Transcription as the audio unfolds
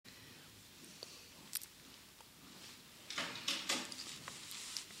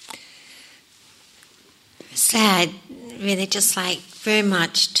I'd really just like very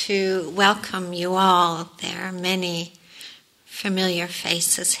much to welcome you all. There are many familiar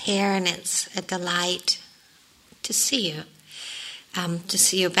faces here, and it's a delight to see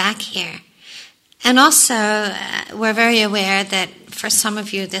you back here. And also, we're very aware that for some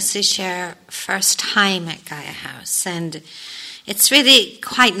of you, this is your first time at Gaia House, and it's really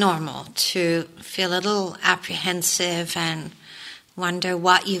quite normal to feel a little apprehensive and wonder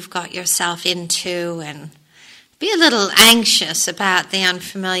what you've got yourself into and be a little anxious about the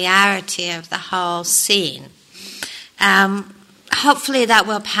unfamiliarity of the whole scene. Hopefully that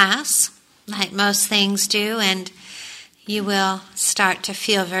will pass, like most things do, and you will start to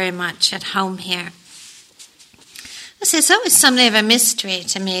feel very much at home here. It's always something of a mystery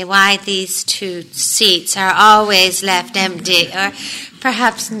to me why these two seats are always left empty, or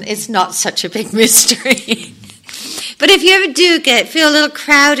perhaps it's not such a big mystery. But if you ever do feel a little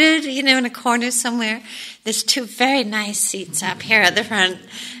crowded, in a corner somewhere, there's two very nice seats up here at the front,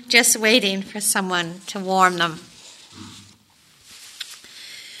 just waiting for someone to warm them.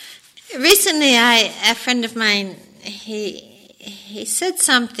 Recently, a friend of mine, he said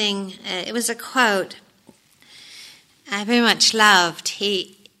something, it was a quote I very much loved.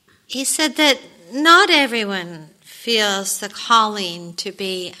 He said that not everyone feels the calling to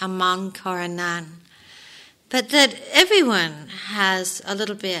be a monk or a nun, but that everyone has a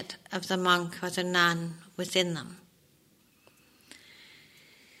little bit of the monk or the nun within them.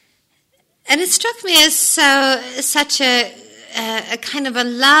 And it struck me as such a kind of a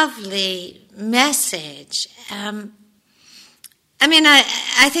lovely message.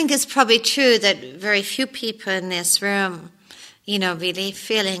 I think it's probably true that very few people in this room, really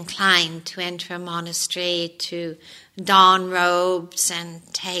feel inclined to enter a monastery, to don robes and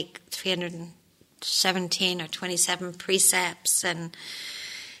take 317 or 27 precepts and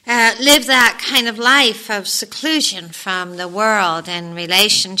live that kind of life of seclusion from the world and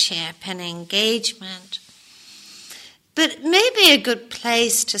relationship and engagement. But maybe a good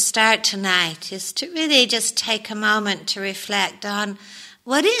place to start tonight is to really just take a moment to reflect on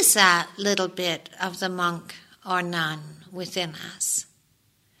what is that little bit of the monk or nun within us.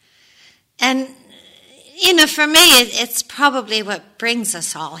 And, for me, it's probably what brings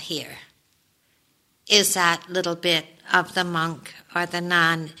us all here, is that little bit of the monk or the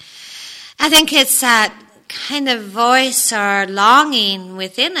nun. I think it's that kind of voice or longing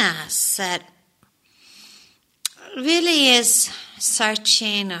within us that really is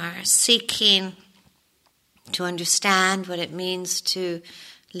searching or seeking to understand what it means to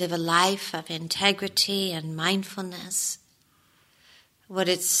live a life of integrity and mindfulness, what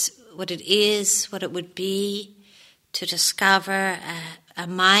it is, what it would be to discover a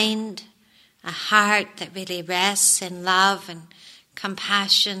mind, a heart that really rests in love and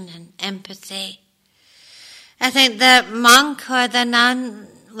compassion and empathy. I think the monk or the nun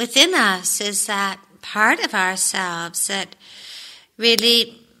within us is that part of ourselves that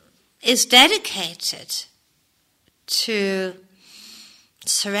really is dedicated to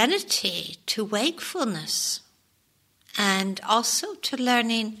serenity, to wakefulness, and also to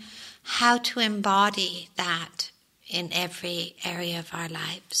learning how to embody that in every area of our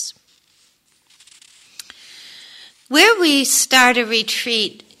lives. Where we start a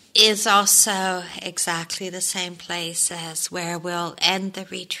retreat is also exactly the same place as where we'll end the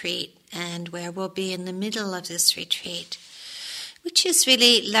retreat and where we'll be in the middle of this retreat, which is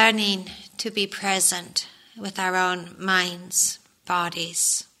really learning to be present with our own minds,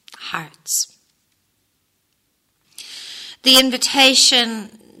 bodies, hearts. The invitation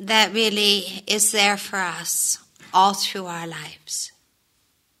that really is there for us all through our lives.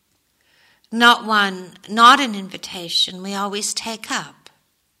 Not an invitation we always take up.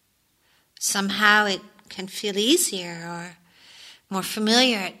 Somehow it can feel easier or more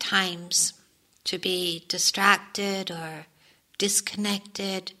familiar at times to be distracted or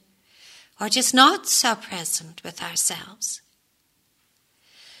disconnected or just not so present with ourselves.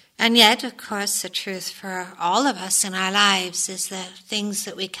 And yet, of course, the truth for all of us in our lives is the things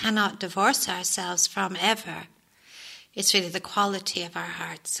that we cannot divorce ourselves from ever. It's really the quality of our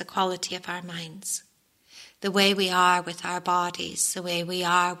hearts, the quality of our minds, the way we are with our bodies, the way we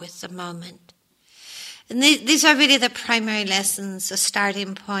are with the moment. And these are really the primary lessons, the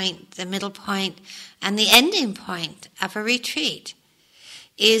starting point, the middle point, and the ending point of a retreat,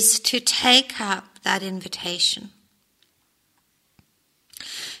 is to take up that invitation.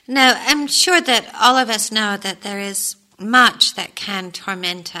 Now, I'm sure that all of us know that there is much that can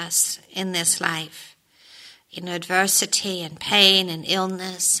torment us in this life. Adversity and pain and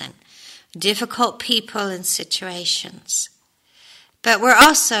illness and difficult people and situations. But we're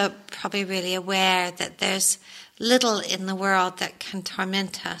also probably really aware that there's little in the world that can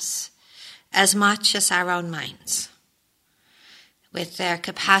torment us as much as our own minds, with their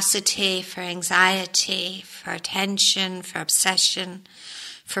capacity for anxiety, for attention, for obsession,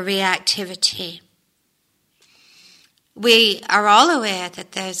 for reactivity. We are all aware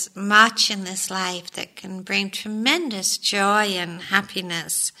that there's much in this life that can bring tremendous joy and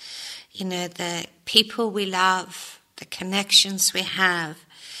happiness. The people we love, the connections we have,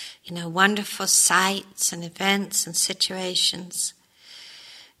 wonderful sights and events and situations.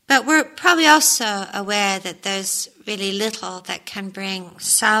 But we're probably also aware that there's really little that can bring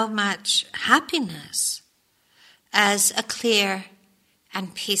so much happiness as a clear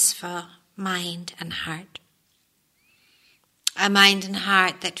and peaceful mind and heart. A mind and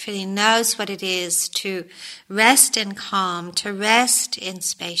heart that really knows what it is to rest in calm, to rest in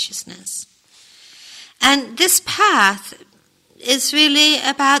spaciousness. And this path is really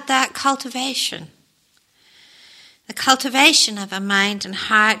about that cultivation. The cultivation of a mind and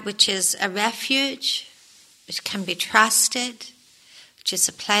heart which is a refuge, which can be trusted, which is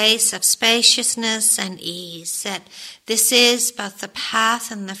a place of spaciousness and ease. That this is both the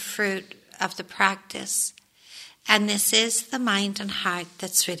path and the fruit of the practice. And this is the mind and heart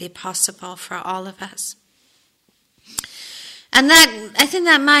that's really possible for all of us. And I think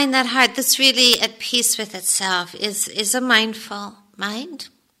that mind, that heart that's really at peace with itself is a mindful mind,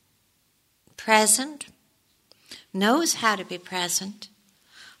 present, knows how to be present,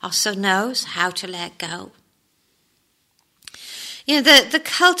 also knows how to let go. The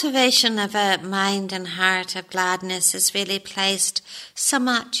cultivation of a mind and heart of gladness is really placed so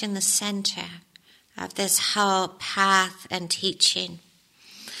much in the center of this whole path and teaching,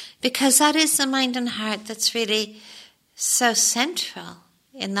 because that is the mind and heart that's really so central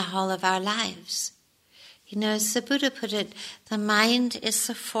in the whole of our lives. As the Buddha put it, the mind is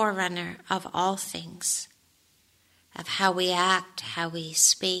the forerunner of all things, of how we act, how we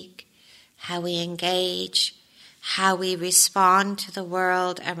speak, how we engage, how we respond to the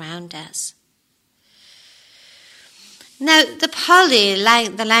world around us. Now, the Pali,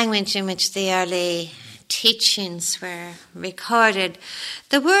 the language in which the early teachings were recorded,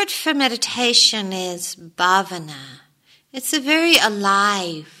 the word for meditation is bhavana. It's a very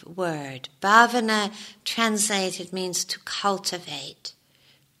alive word. Bhavana, translated, means to cultivate,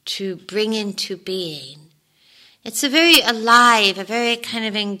 to bring into being. It's a very alive, a very kind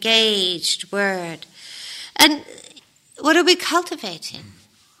of engaged word. And what are we cultivating?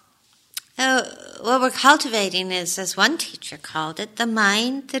 What we're cultivating is, as one teacher called it, the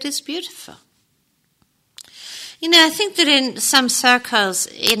mind that is beautiful. I think that in some circles,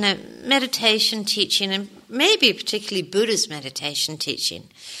 meditation teaching, and maybe particularly Buddha's meditation teaching,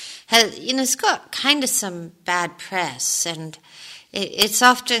 it's got kind of some bad press, and it's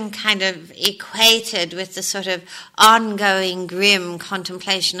often kind of equated with the sort of ongoing grim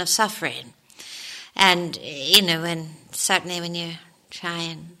contemplation of suffering. And, certainly when you try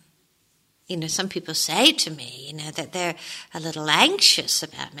and some people say to me, that they're a little anxious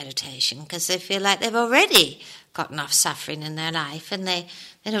about meditation because they feel like they've already got enough suffering in their life and they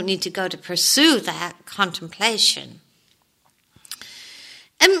don't need to go to pursue that contemplation.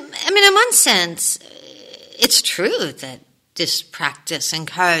 And, in one sense, it's true that this practice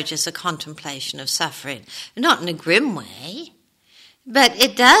encourages a contemplation of suffering, not in a grim way, but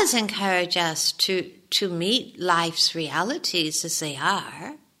it does encourage us to meet life's realities as they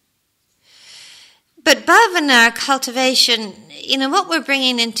are. But bhavana, cultivation, what we're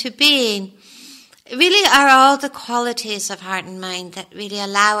bringing into being really are all the qualities of heart and mind that really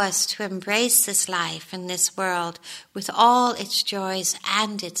allow us to embrace this life and this world with all its joys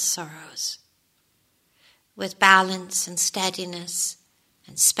and its sorrows, with balance and steadiness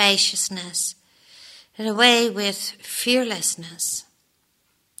and spaciousness, in a way with fearlessness.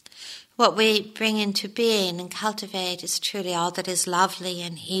 What we bring into being and cultivate is truly all that is lovely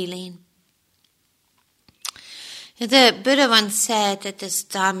and healing. The Buddha once said that this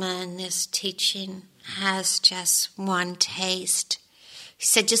Dhamma and this teaching has just one taste. He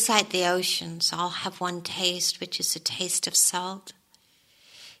said, just like the oceans all have one taste, which is the taste of salt.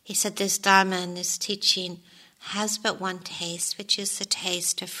 He said this Dhamma and this teaching has but one taste, which is the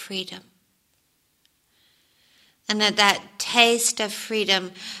taste of freedom. And that taste of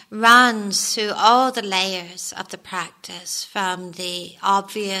freedom runs through all the layers of the practice, from the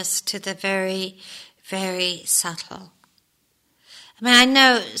obvious to the very, very subtle. I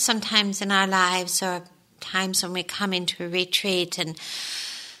know sometimes in our lives, or times when we come into a retreat and,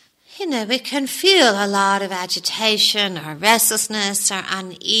 we can feel a lot of agitation or restlessness or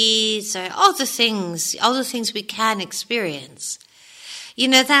unease or all the things we can experience.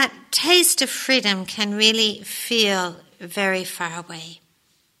 That taste of freedom can really feel very far away.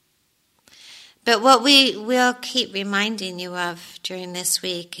 But what we will keep reminding you of during this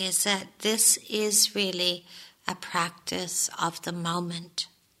week is that this is really a practice of the moment.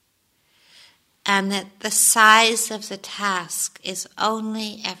 And that the size of the task is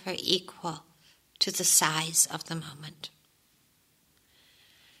only ever equal to the size of the moment.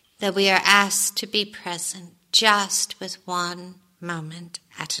 That we are asked to be present just with one moment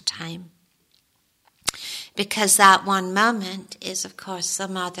at a time. Because that one moment is, of course, the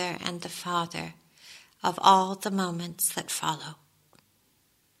mother and the father of all the moments that follow.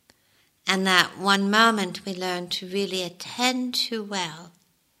 And that one moment we learn to really attend to well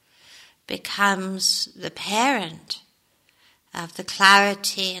becomes the parent of the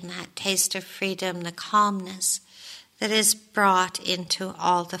clarity and that taste of freedom, the calmness that is brought into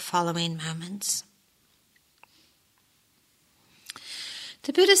all the following moments.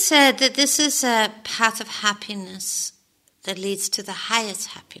 The Buddha said that this is a path of happiness that leads to the highest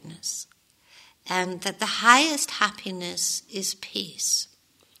happiness, and that the highest happiness is peace.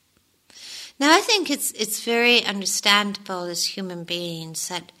 Now, I think it's very understandable as human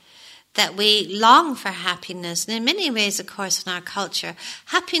beings that we long for happiness. And in many ways, of course, in our culture,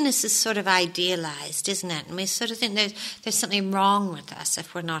 happiness is sort of idealized, isn't it? And we sort of think there's something wrong with us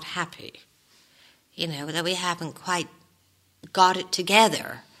if we're not happy. That we haven't quite got it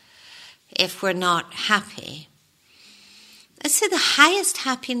together if we're not happy. I'd say the highest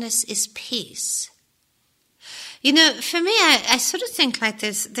happiness is peace. For me, I sort of think like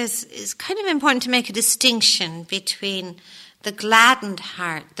it's kind of important to make a distinction between the gladdened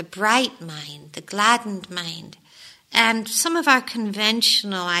heart, the bright mind, the gladdened mind, and some of our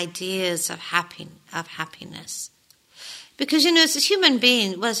conventional ideas of happiness. Because, as a human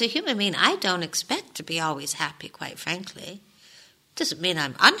being, I don't expect to be always happy, quite frankly. Doesn't mean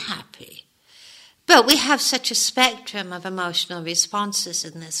I'm unhappy. But we have such a spectrum of emotional responses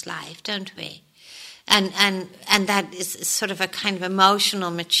in this life, don't we? And that is sort of a kind of emotional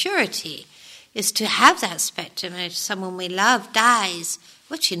maturity, is to have that spectrum. If someone we love dies,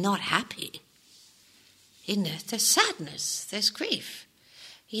 we're actually not happy. There's sadness, there's grief.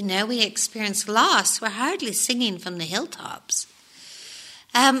 We experience loss. We're hardly singing from the hilltops.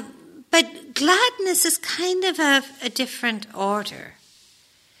 But gladness is kind of a different order.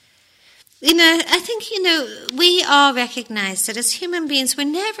 I think, we all recognize that as human beings, we're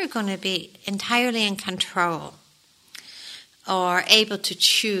never going to be entirely in control or able to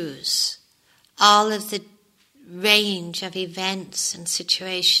choose all of the range of events and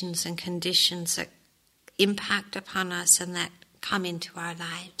situations and conditions that impact upon us and that come into our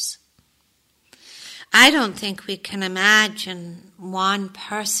lives. I don't think we can imagine one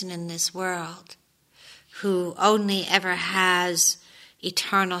person in this world who only ever has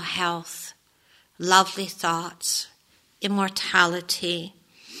eternal health, lovely thoughts, immortality,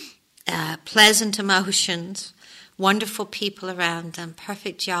 pleasant emotions, wonderful people around them,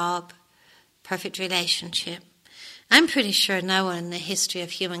 perfect job, perfect relationship. I'm pretty sure no one in the history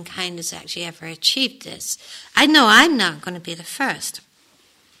of humankind has actually ever achieved this. I know I'm not going to be the first.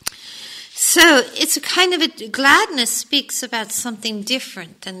 So it's a kind of gladness speaks about something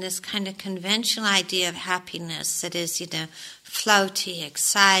different than this kind of conventional idea of happiness that is, floaty,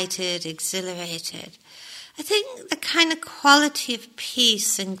 excited, exhilarated. I think the kind of quality of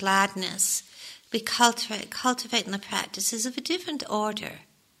peace and gladness we cultivate in the practice is of a different order.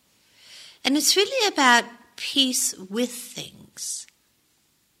 And it's really about peace with things.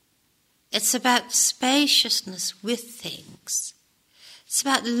 It's about spaciousness with things. It's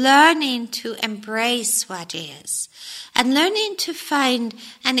about learning to embrace what is and learning to find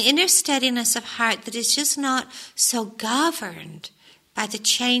an inner steadiness of heart that is just not so governed by the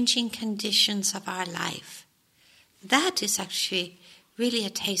changing conditions of our life. That is actually really a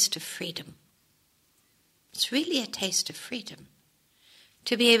taste of freedom. It's really a taste of freedom.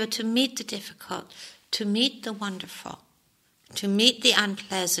 To be able to meet the difficult, to meet the wonderful, to meet the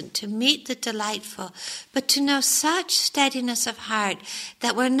unpleasant, to meet the delightful, but to know such steadiness of heart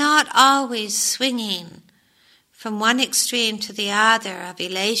that we're not always swinging from one extreme to the other of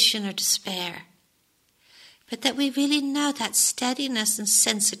elation or despair, but that we really know that steadiness and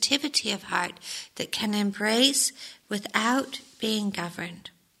sensitivity of heart that can embrace without being governed.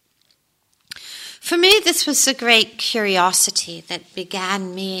 For me, this was a great curiosity that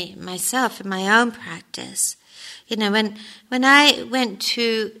began myself in my own practice. When I went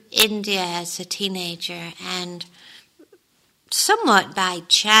to India as a teenager and somewhat by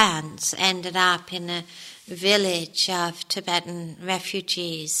chance ended up in a village of Tibetan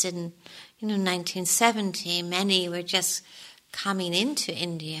refugees in 1970, many were just coming into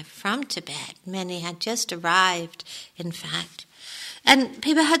India from Tibet. Many had just arrived, in fact. And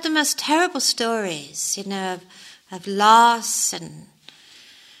people had the most terrible stories, of loss and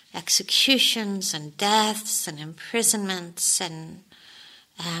executions and deaths and imprisonments, and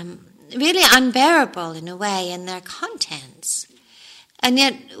really unbearable in a way in their contents. And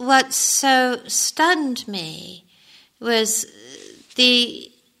yet what so stunned me was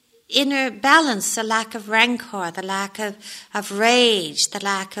the inner balance, the lack of rancor, the lack of rage, the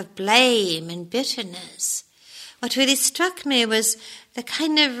lack of blame and bitterness. What really struck me was the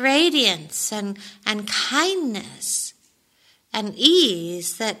kind of radiance and kindness and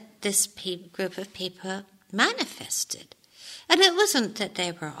ease that this group of people manifested. And it wasn't that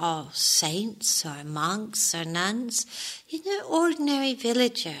they were all saints or monks or nuns, ordinary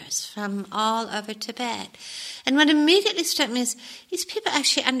villagers from all over Tibet. And what immediately struck me is these people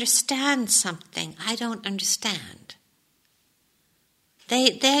actually understand something I don't understand.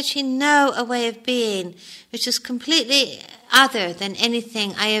 They actually know a way of being which is completely other than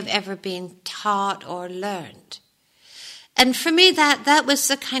anything I have ever been taught or learned. And for me, that was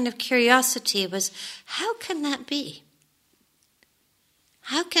the kind of curiosity, was how can that be?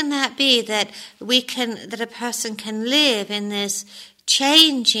 How can that be that a person can live in this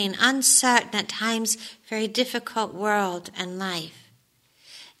changing, uncertain, at times very difficult world and life,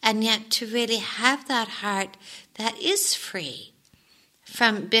 and yet to really have that heart that is free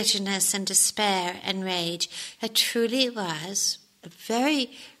from bitterness and despair and rage, that truly was a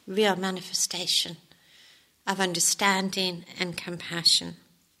very real manifestation of understanding and compassion.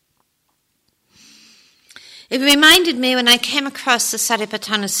 It reminded me when I came across the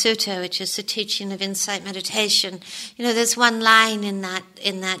Satipatthana Sutta, which is the teaching of insight meditation. There's one line in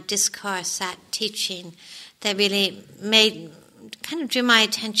that discourse, that teaching, that really drew my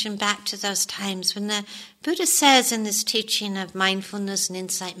attention back to those times when the Buddha says in this teaching of mindfulness and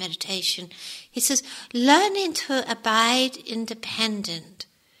insight meditation, he says, learning to abide independent,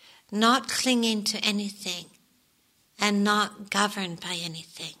 not clinging to anything, and not governed by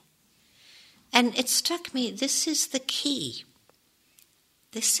anything. And it struck me, this is the key.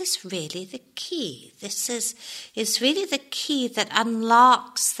 This is really the key. This is really the key that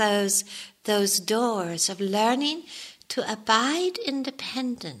unlocks those doors of learning to abide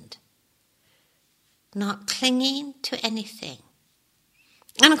independent, not clinging to anything.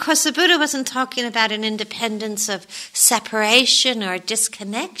 And of course, the Buddha wasn't talking about an independence of separation or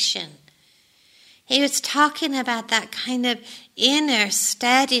disconnection. He was talking about that kind of inner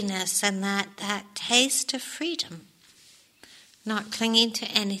steadiness and that taste of freedom. Not clinging to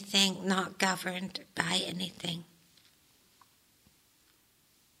anything, not governed by anything.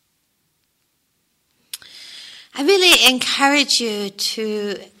 I really encourage you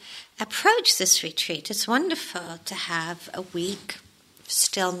to approach this retreat. It's wonderful to have a week of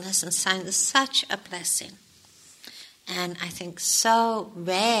stillness and silence. It's such a blessing. And I think so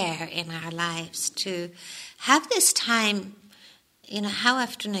rare in our lives to have this time. How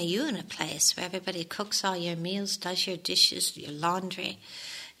often are you in a place where everybody cooks all your meals, does your dishes, your laundry,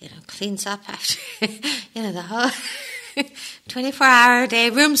 cleans up after, the whole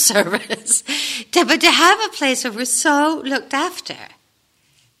 24-hour-a-day room service. But to have a place where we're so looked after,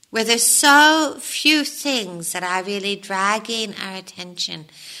 where there's so few things that are really dragging our attention,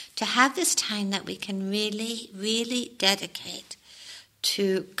 to have this time that we can really, really dedicate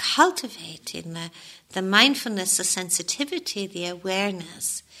to cultivating the mindfulness, the sensitivity, the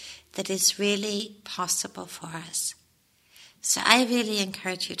awareness that is really possible for us. So I really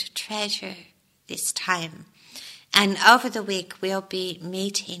encourage you to treasure this time. And over the week, we'll be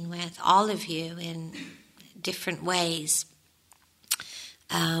meeting with all of you in different ways.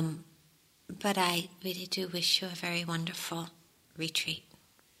 But I really do wish you a very wonderful retreat.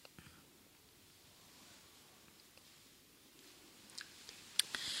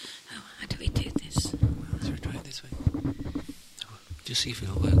 How do we do this? Well, let's try it this way. Just see if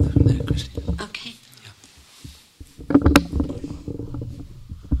it'll work from there, Christina. Okay. Yeah.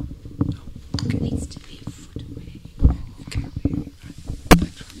 It needs to be a foot away. Okay. Right.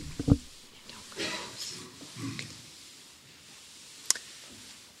 Thanks. Okay.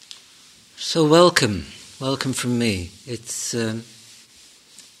 So welcome from me. It's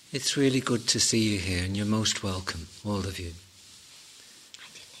really good to see you here, and you're most welcome, all of you.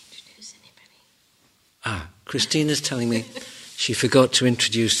 Christina's telling me she forgot to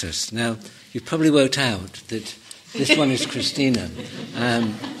introduce us. Now, you probably worked out that this one is Christina,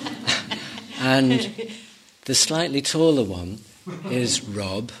 and the slightly taller one is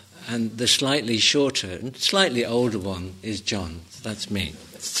Rob, and the slightly shorter and slightly older one is John. That's me.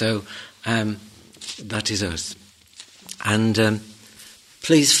 So that is us. And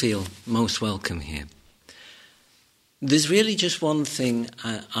please feel most welcome here. There's really just one thing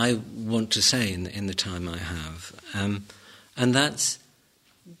I want to say in the time I have, and that's,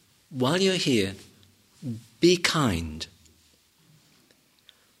 while you're here, be kind.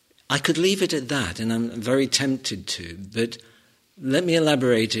 I could leave it at that, and I'm very tempted to, but let me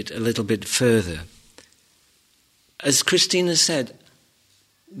elaborate it a little bit further. As Christina said,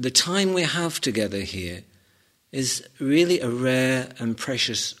 the time we have together here is really a rare and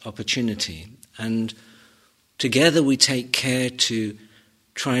precious opportunity, and together we take care to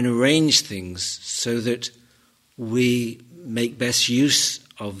try and arrange things so that we make best use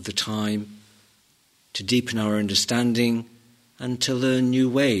of the time to deepen our understanding and to learn new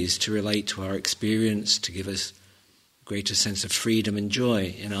ways to relate to our experience, to give us a greater sense of freedom and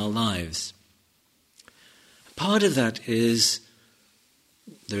joy in our lives. Part of that is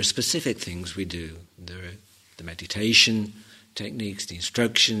there are specific things we do. There are the meditation techniques, the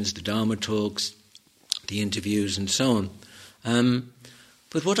instructions, the Dharma talks, the interviews and so on.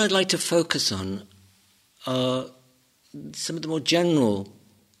 But what I'd like to focus on are some of the more general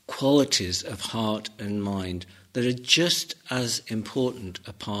qualities of heart and mind that are just as important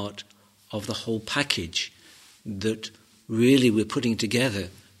a part of the whole package that really we're putting together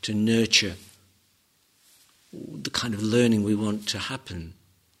to nurture the kind of learning we want to happen.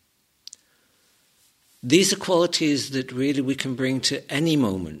 These are qualities that really we can bring to any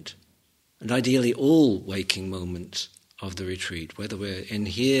moment, and ideally all waking moments of the retreat, whether we're in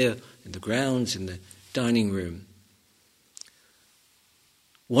here, in the grounds, in the dining room.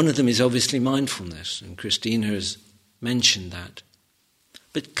 One of them is obviously mindfulness, and Christina has mentioned that.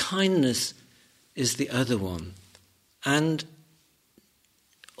 But kindness is the other one. And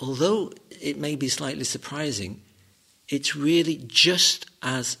although it may be slightly surprising, it's really just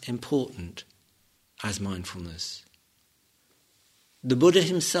as important as mindfulness. The Buddha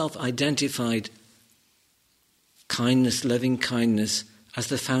himself identified kindness, loving kindness, as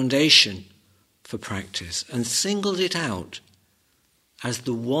the foundation for practice and singled it out as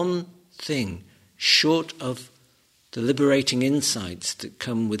the one thing, short of the liberating insights that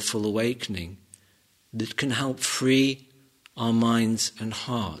come with full awakening, that can help free our minds and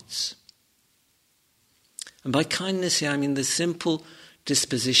hearts. And by kindness here, I mean the simple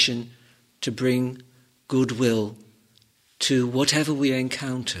disposition to bring goodwill to whatever we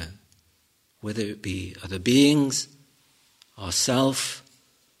encounter, whether it be other beings, ourself,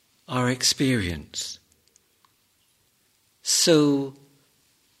 our experience. So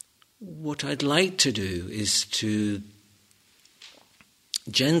what I'd like to do is to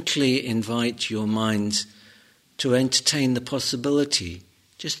gently invite your minds to entertain the possibility,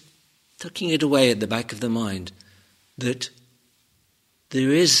 just tucking it away at the back of the mind, that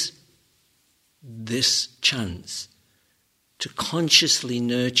there is this chance to consciously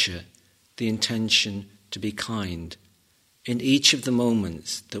nurture the intention to be kind in each of the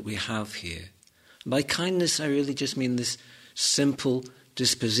moments that we have here. By kindness, I really just mean this simple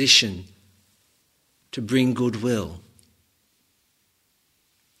disposition to bring goodwill.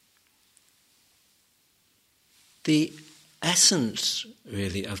 The essence,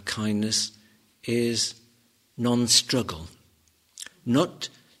 really, of kindness is non-struggle, not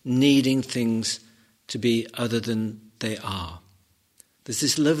needing things to be other than they are. There's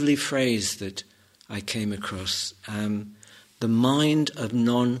this lovely phrase that I came across, the mind of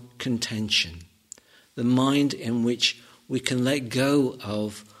non-contention, the mind in which we can let go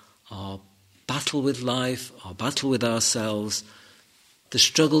of our battle with life, our battle with ourselves, the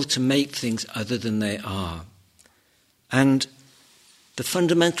struggle to make things other than they are. And the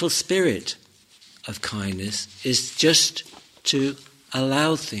fundamental spirit of kindness is just to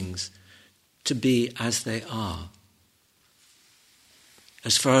allow things to be as they are,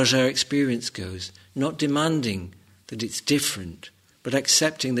 as far as our experience goes, not demanding that it's different, but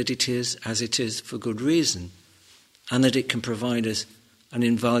accepting that it is as it is for good reason, and that it can provide us an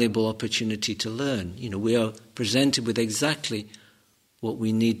invaluable opportunity to learn. You know, we are presented with exactly what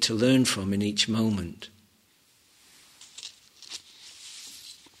we need to learn from in each moment.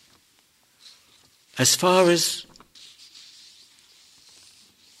 As far as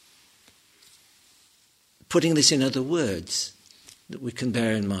putting this in other words that we can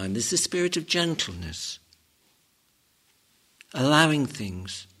bear in mind, there's the spirit of gentleness, allowing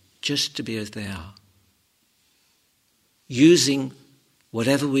things just to be as they are, using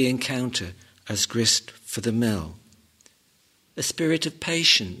whatever we encounter as grist for the mill, a spirit of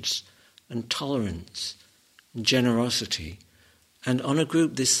patience and tolerance and generosity. And on a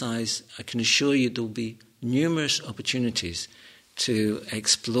group this size, I can assure you there will be numerous opportunities to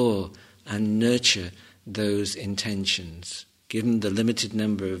explore and nurture those intentions, given the limited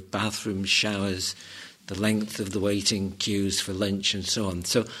number of bathroom showers, the length of the waiting queues for lunch and so on.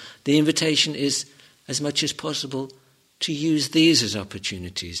 So the invitation is, as much as possible, to use these as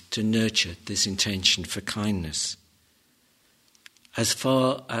opportunities to nurture this intention for kindness. As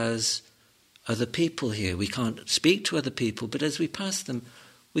far as other people here, we can't speak to other people, but as we pass them,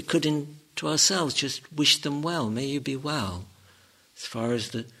 we could to ourselves just wish them well, may you be well. As far as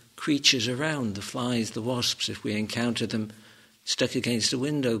the creatures around, the flies, the wasps, if we encounter them stuck against a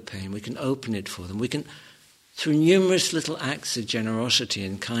window pane, we can open it for them. We can, through numerous little acts of generosity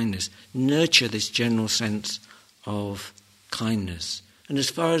and kindness, nurture this general sense of kindness. And as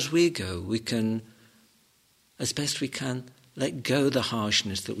far as we go, we can, as best we can, let go the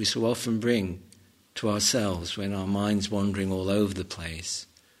harshness that we so often bring to ourselves when our mind's wandering all over the place.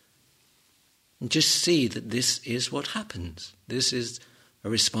 And just see that this is what happens. This is a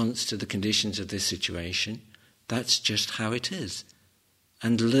response to the conditions of this situation. That's just how it is.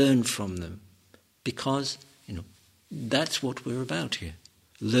 And learn from them. Because, that's what we're about here.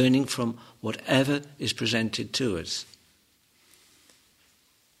 Learning from whatever is presented to us.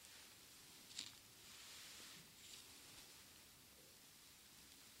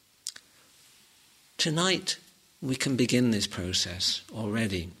 Tonight, we can begin this process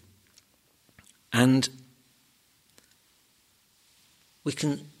already. And we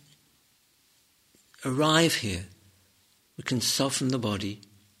can arrive here. We can soften the body,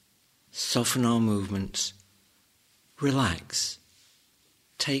 soften our movements, relax,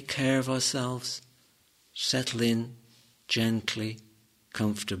 take care of ourselves, settle in gently,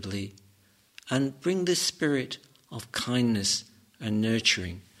 comfortably, and bring this spirit of kindness and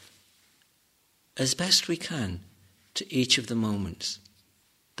nurturing as best we can to each of the moments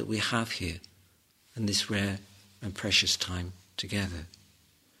that we have here in this rare and precious time together.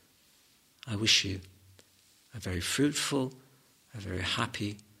 I wish you a very fruitful, a very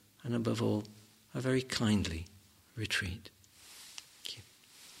happy, and above all, a very kindly retreat. Thank you.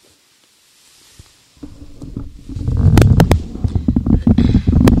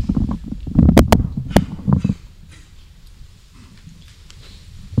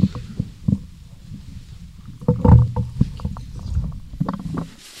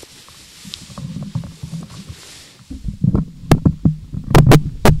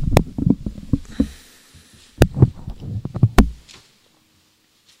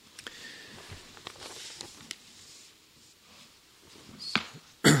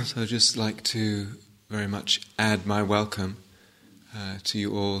 So I'd just like to very much add my welcome to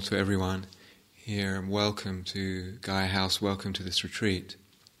you all, to everyone here, and welcome to Gaia House, welcome to this retreat.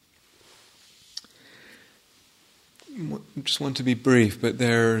 I just want to be brief, but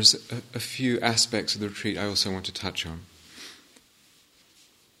there's a few aspects of the retreat I also want to touch on.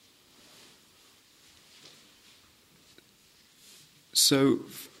 So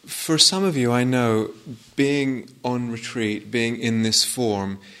for some of you, I know being on retreat, being in this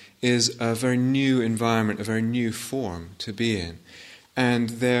form, is a very new environment, a very new form to be in. And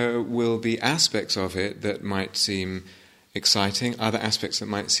there will be aspects of it that might seem exciting, other aspects that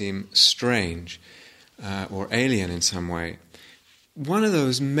might seem strange or alien in some way. One of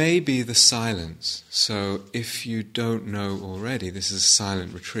those may be the silence. So if you don't know already, this is a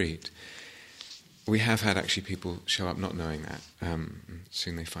silent retreat. We have had actually people show up not knowing that.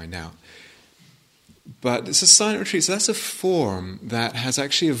 Soon they find out. But it's a silent retreat, so that's a form that has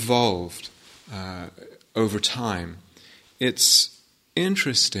actually evolved over time. It's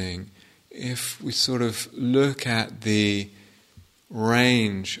interesting if we sort of look at the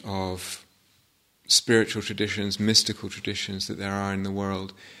range of spiritual traditions, mystical traditions that there are in the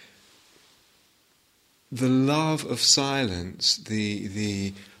world. The love of silence,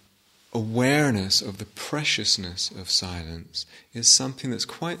 the awareness of the preciousness of silence is something that's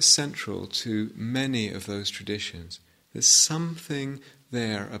quite central to many of those traditions. There's something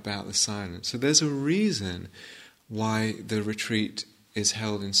there about the silence. So there's a reason why the retreat is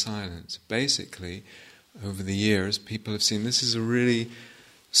held in silence. Basically, over the years, people have seen this is a really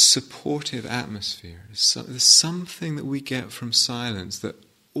supportive atmosphere. There's something that we get from silence that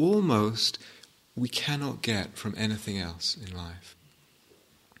almost we cannot get from anything else in life.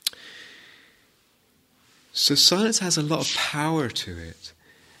 So silence has a lot of power to it.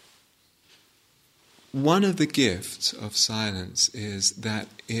 One of the gifts of silence is that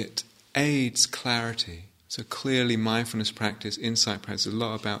it aids clarity. So clearly mindfulness practice, insight practice, is a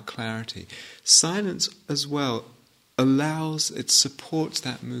lot about clarity. Silence as well it supports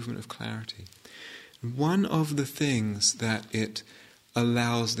that movement of clarity. One of the things that it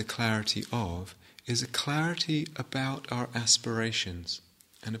allows the clarity of is a clarity about our aspirations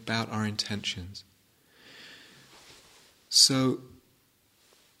and about our intentions. So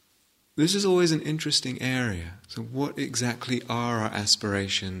this is always an interesting area. So what exactly are our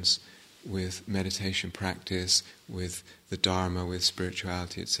aspirations with meditation practice, with the Dharma, with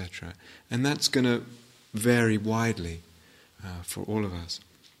spirituality, etc.? And that's going to vary widely for all of us,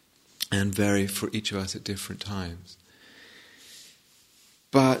 and vary for each of us at different times.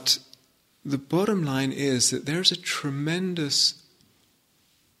 But the bottom line is that there's a tremendous,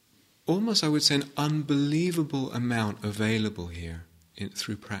 almost I would say an unbelievable amount available here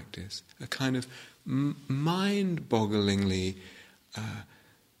through practice. A kind of mind-bogglingly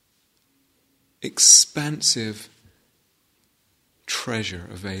expansive treasure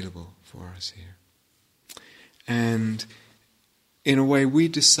available for us here. And in a way, we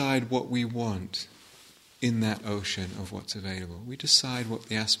decide what we want in that ocean of what's available. We decide what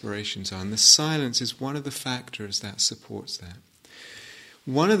the aspirations are, and the silence is one of the factors that supports that.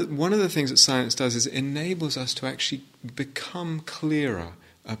 One of the things that silence does is it enables us to actually become clearer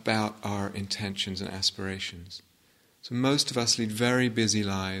about our intentions and aspirations. So most of us lead very busy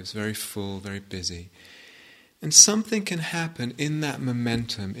lives, very full, very busy. And something can happen in that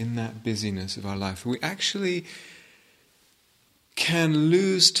momentum, in that busyness of our life. We actually can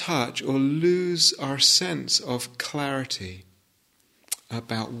lose touch or lose our sense of clarity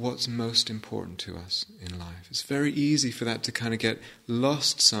about what's most important to us in life. It's very easy for that to kind of get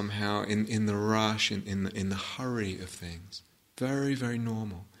lost somehow in the rush, in the hurry of things. Very, very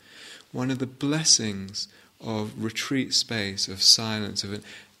normal. One of the blessings of retreat space, of silence, of an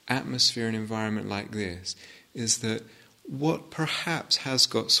atmosphere and environment like this, is that what perhaps has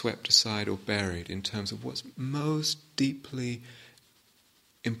got swept aside or buried in terms of what's most deeply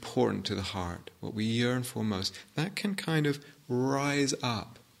important to the heart, what we yearn for most, that can kind of rise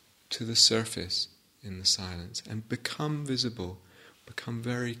up to the surface in the silence and become visible, become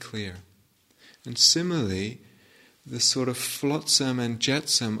very clear. And similarly, the sort of flotsam and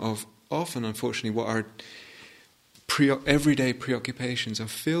jetsam of often, unfortunately, what our everyday preoccupations are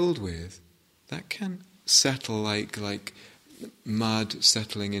filled with, that can settle like mud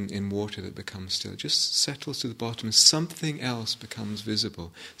settling in water that becomes still. It just settles to the bottom and something else becomes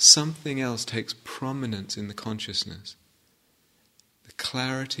visible. Something else takes prominence in the consciousness. The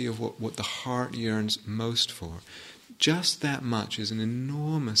clarity of what the heart yearns most for. Just that much is an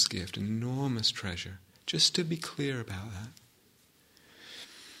enormous gift, an enormous treasure. Just to be clear about that.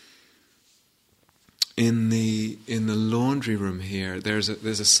 In the laundry room here, there's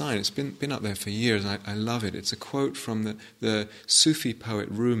a sign. It's been up there for years. I love it. It's a quote from the Sufi poet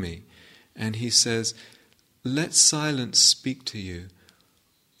Rumi, and he says, "Let silence speak to you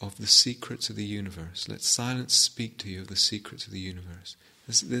of the secrets of the universe. Let silence speak to you of the secrets of the universe."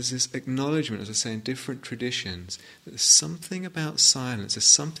 There's this acknowledgement, as I say, in different traditions, that there's something about silence. There's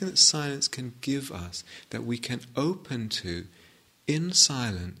something that silence can give us that we can open to in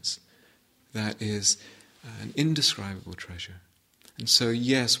silence. That is an indescribable treasure. And so,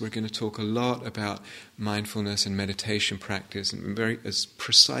 yes, we're going to talk a lot about mindfulness and meditation practice, and very as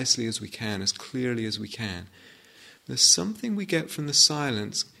precisely as we can, as clearly as we can. There's something we get from the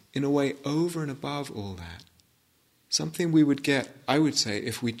silence, in a way, over and above all that. Something we would get, I would say,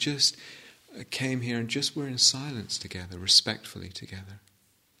 if we just came here and just were in silence together, respectfully together.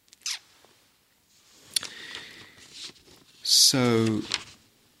 So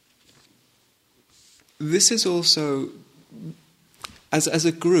this is also, as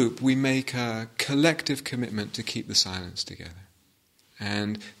a group, we make a collective commitment to keep the silence together.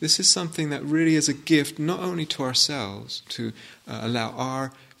 And this is something that really is a gift, not only to ourselves, to allow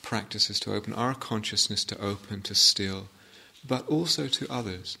our practices to open, our consciousness to open, to still, but also to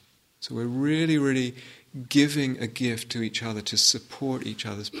others. So we're really, really giving a gift to each other to support each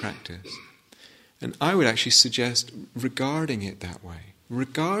other's practice. And I would actually suggest regarding it that way,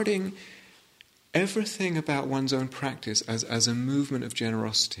 regarding everything about one's own practice as a movement of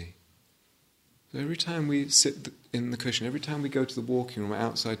generosity. So every time we sit in the cushion, every time we go to the walking room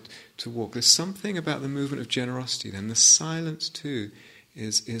outside to walk, there's something about the movement of generosity. Then the silence too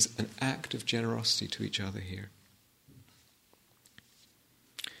is an act of generosity to each other here.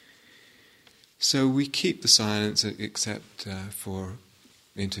 So we keep the silence except for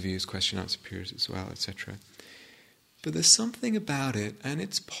interviews, question-answer periods as well, etc. But there's something about it, and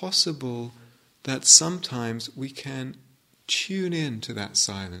it's possible that sometimes we can tune in to that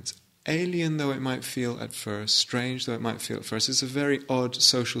silence. Alien though it might feel at first, strange though it might feel at first, it's a very odd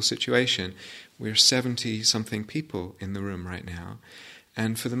social situation. We're 70-something people in the room right now,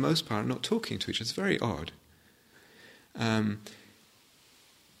 and for the most part not talking to each other. It's very odd.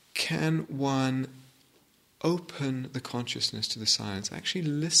 Can one open the consciousness to the silence, actually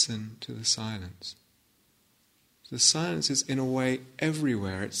listen to the silence? The silence is in a way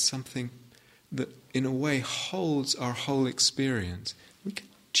everywhere. It's something that in a way holds our whole experience. We can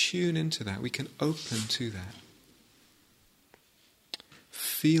tune into that. We can open to that.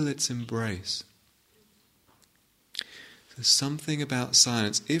 Feel its embrace. There's something about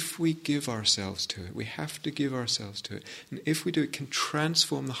silence. If we give ourselves to it, we have to give ourselves to it. And if we do, it can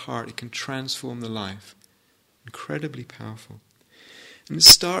transform the heart, it can transform the life. Incredibly powerful. And it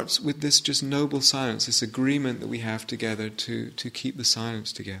starts with this just noble silence, this agreement that we have together to keep the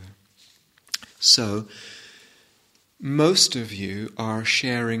silence together. So, most of you are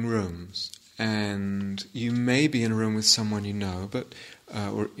sharing rooms, and you may be in a room with someone you know, but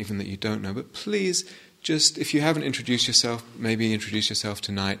or even that you don't know, but please, just, if you haven't introduced yourself, maybe introduce yourself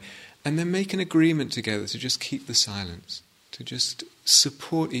tonight, and then make an agreement together to just keep the silence, to just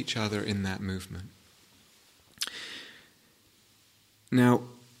support each other in that movement. Now,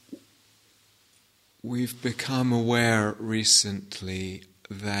 we've become aware recently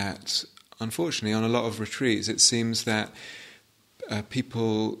that, unfortunately, on a lot of retreats, it seems that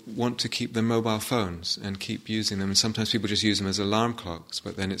people want to keep their mobile phones and keep using them. And sometimes people just use them as alarm clocks,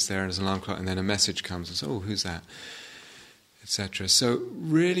 but then it's there as an alarm clock, and then a message comes and says, "Oh, who's that?" etc. So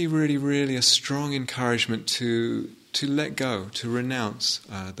really, really, really a strong encouragement to let go, to renounce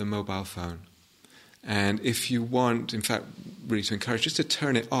the mobile phone. And if you want, in fact, really to encourage, just to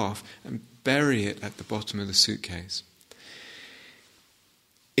turn it off and bury it at the bottom of the suitcase.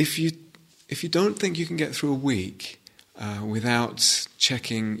 If you don't think you can get through a week without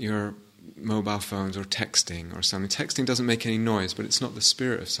checking your mobile phones or texting or something, texting doesn't make any noise, but it's not the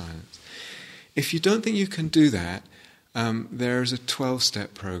spirit of silence. If you don't think you can do that, there's a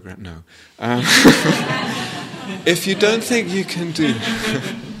 12-step program. No. If you don't think you can do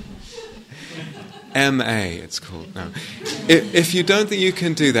MA, it's called. No. If you don't think you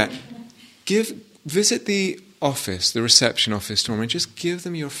can do that, visit the office, the reception office tomorrow, and just give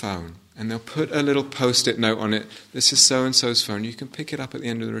them your phone, and they'll put a little post-it note on it. This is so-and-so's phone. You can pick it up at the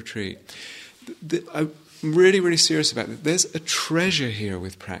end of the retreat. I'm really, really serious about it. There's a treasure here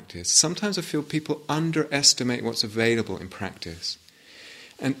with practice. Sometimes I feel people underestimate what's available in practice.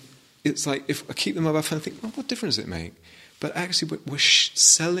 And it's like, if I keep the mobile phone, I think, well, what difference does it make? But actually, we're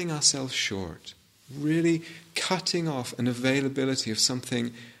selling ourselves short. Really cutting off an availability of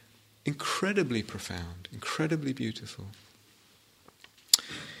something incredibly profound, incredibly beautiful.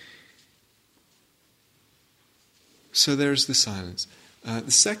 So there's the silence.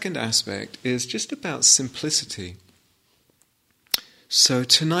 The second aspect is just about simplicity. So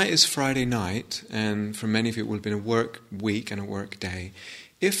tonight is Friday night, and for many of you it will have been a work week and a work day.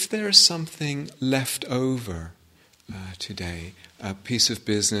 If there is something left over today, a piece of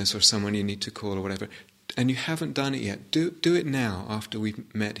business or someone you need to call or whatever, and you haven't done it yet, do it now after we've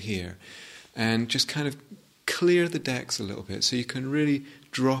met here, and just kind of clear the decks a little bit so you can really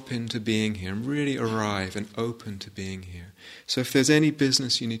drop into being here and really arrive and open to being here. So if there's any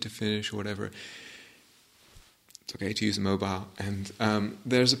business you need to finish or whatever, it's okay to use a mobile. And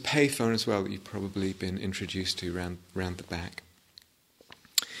there's a payphone as well that you've probably been introduced to round the back.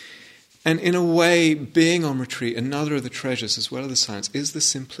 And in a way, being on retreat, another of the treasures as well as the silence, is the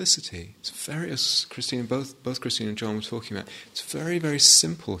simplicity. It's very, as Christina, both Christina and John were talking about, it's very, very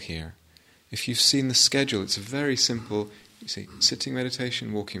simple here. If you've seen the schedule, it's a very simple, you see, sitting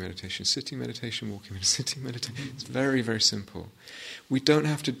meditation, walking meditation, sitting meditation, walking meditation, sitting meditation. It's very, very simple. We don't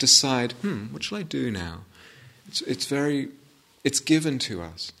have to decide, what shall I do now? It's given to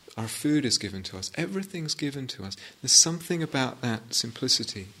us. Our food is given to us. Everything's given to us. There's something about that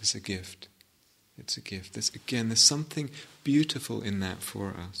simplicity. It's a gift. It's a gift. There's something beautiful in that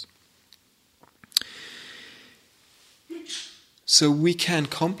for us. So we can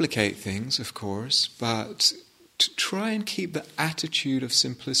complicate things, of course, but to try and keep the attitude of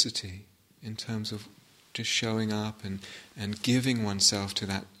simplicity in terms of just showing up and giving oneself to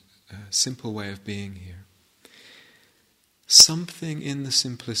that simple way of being here. Something in the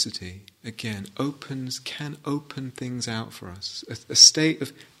simplicity, again, can open things out for us. A state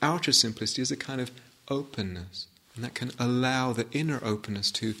of outer simplicity is a kind of openness, and that can allow the inner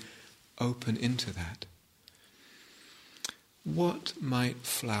openness to open into that. What might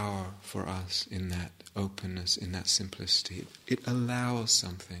flower for us in that openness, in that simplicity? It allows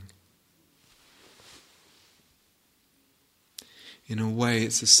something. In a way,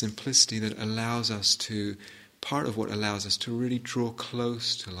 it's the simplicity that allows us to, part of what allows us to really draw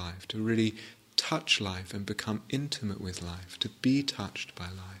close to life, to really touch life and become intimate with life, to be touched by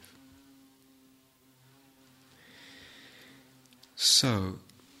life. So,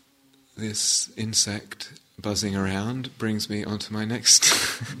 this insect buzzing around brings me on to my next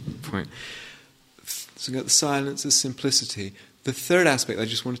point. So we've got the silence, the simplicity. The third aspect I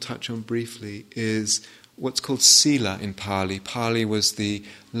just want to touch on briefly is what's called sila in Pali. Pali was the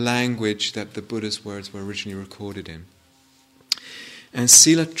language that the Buddha's words were originally recorded in. And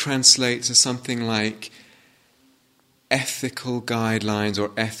sila translates as something like ethical guidelines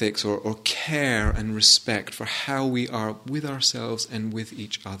or ethics or care and respect for how we are with ourselves and with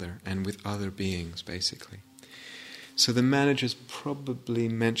each other and with other beings, basically. So the managers probably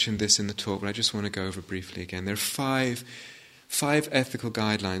mentioned this in the talk, but I just want to go over briefly again. There are five ethical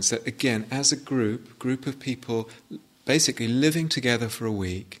guidelines that, again, as a group of people basically living together for a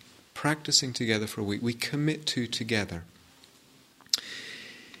week, practicing together for a week, we commit to together.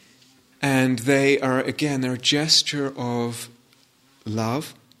 And they're a gesture of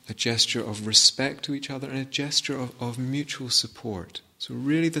love, a gesture of respect to each other, and a gesture of mutual support. So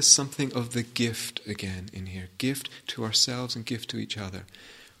really there's something of the gift again in here. Gift to ourselves and gift to each other.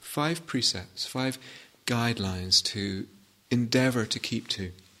 5 precepts, 5 guidelines to endeavour to keep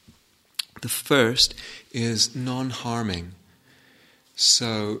to. The first is non-harming.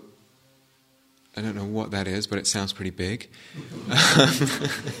 So, I don't know what that is, but it sounds pretty big.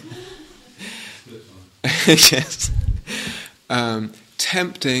 Yes.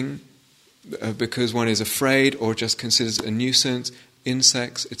 Tempting, because one is afraid or just considers it a nuisance,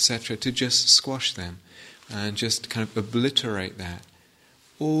 insects, etc., to just squash them and just kind of obliterate that.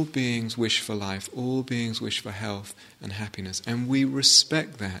 All beings wish for life, all beings wish for health and happiness, and we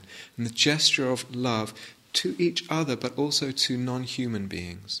respect that. And the gesture of love to each other, but also to non-human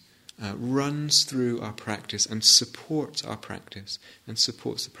beings, runs through our practice and supports our practice and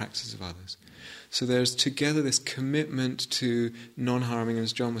supports the practice of others. So there's together this commitment to non-harming,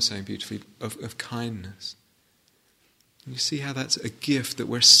 as John was saying beautifully, of kindness. And you see how that's a gift that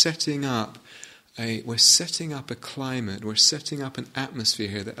we're setting up a climate, we're setting up an atmosphere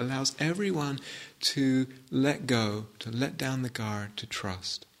here that allows everyone to let go, to let down the guard, to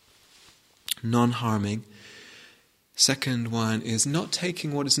trust. Non-harming. Second one is not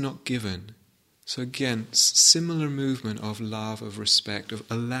taking what is not given. So again, similar movement of love, of respect, of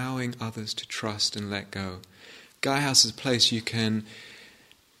allowing others to trust and let go. Gaia House is a place you can,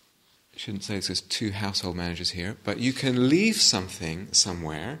 I shouldn't say there's 2 household managers here, but you can leave something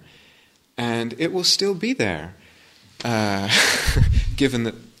somewhere and it will still be there, given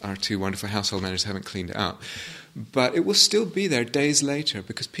that our 2 wonderful household managers haven't cleaned it up. But it will still be there days later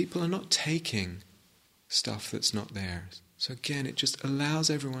because people are not taking stuff that's not theirs. So again, it just allows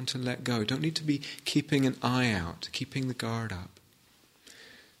everyone to let go. Don't need to be keeping an eye out, keeping the guard up.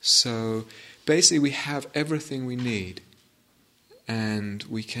 So basically we have everything we need and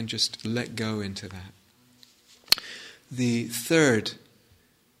we can just let go into that. The third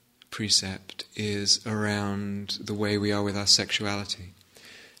precept is around the way we are with our sexuality.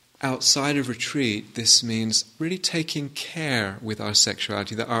 Outside of retreat, this means really taking care with our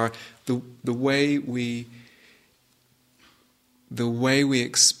sexuality, that the way we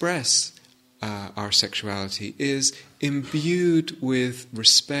express our sexuality is imbued with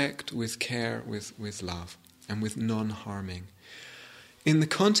respect, with care, with love, and with non-harming. In the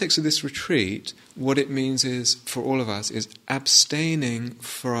context of this retreat, what it means is, for all of us, is abstaining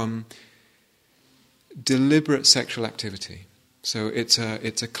from deliberate sexual activity. So it's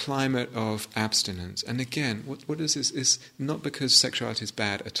a climate of abstinence. And again, what is this? Is not because sexuality is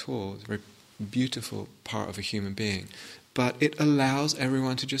bad at all. It's a very beautiful part of a human being. But it allows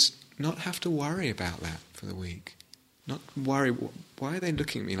everyone to just not have to worry about that for the week. Not worry, why are they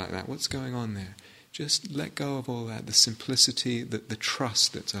looking at me like that? What's going on there? Just let go of all that, the simplicity, the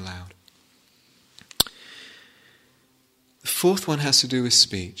trust that's allowed. The fourth one has to do with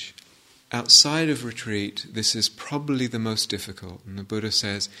speech. Outside of retreat, this is probably the most difficult. And the Buddha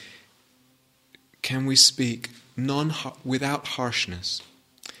says, can we speak without harshness?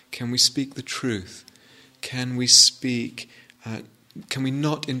 Can we speak the truth? Can we speak, can we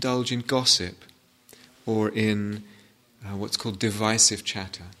not indulge in gossip or in what's called divisive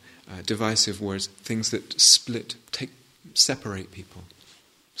chatter? Divisive words, things that separate people,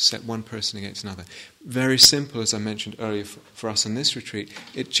 set one person against another. Very simple, as I mentioned earlier, for us on this retreat,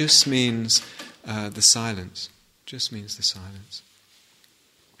 it just means the silence. Just means the silence.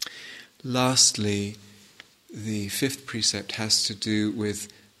 Lastly, the fifth precept has to do with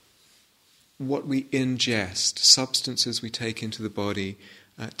what we ingest, substances we take into the body,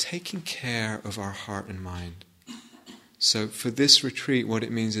 taking care of our heart and mind. So for this retreat, what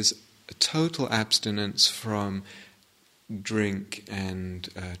it means is a total abstinence from drink and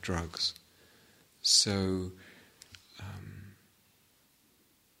drugs. So,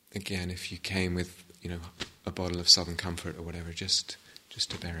 again, if you came with, a bottle of Southern Comfort or whatever, just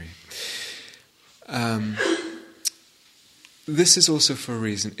to bury it. This is also for a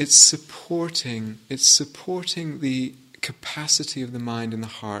reason. It's supporting the capacity of the mind and the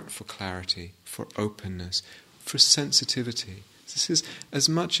heart for clarity, for openness, for sensitivity. This is as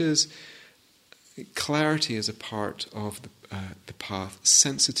much as clarity is a part of the path,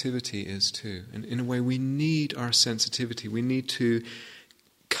 sensitivity is too. And in a way, we need our sensitivity. We need to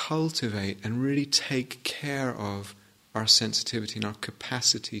cultivate and really take care of our sensitivity and our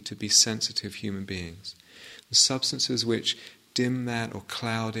capacity to be sensitive human beings. The substances which dim that or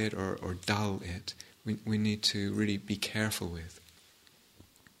cloud it or dull it, we need to really be careful with.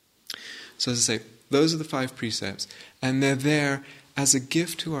 So as I say, those are the 5 precepts, and they're there as a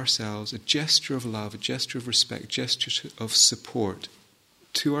gift to ourselves, a gesture of love, a gesture of respect, a gesture of support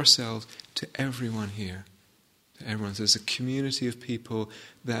to ourselves, to everyone here. To everyone. There's a community of people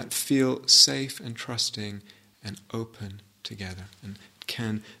that feel safe and trusting and open together and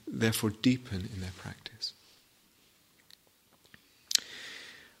can therefore deepen in their practice.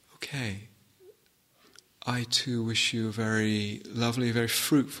 Okay. I too wish you a very lovely, very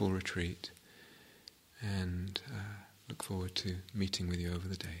fruitful retreat, and look forward to meeting with you over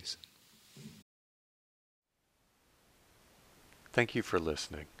the days. Thank you for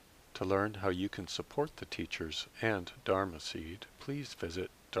listening. To learn how you can support the teachers and Dharma Seed, please visit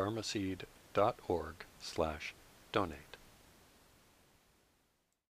dharmaseed.org/donate.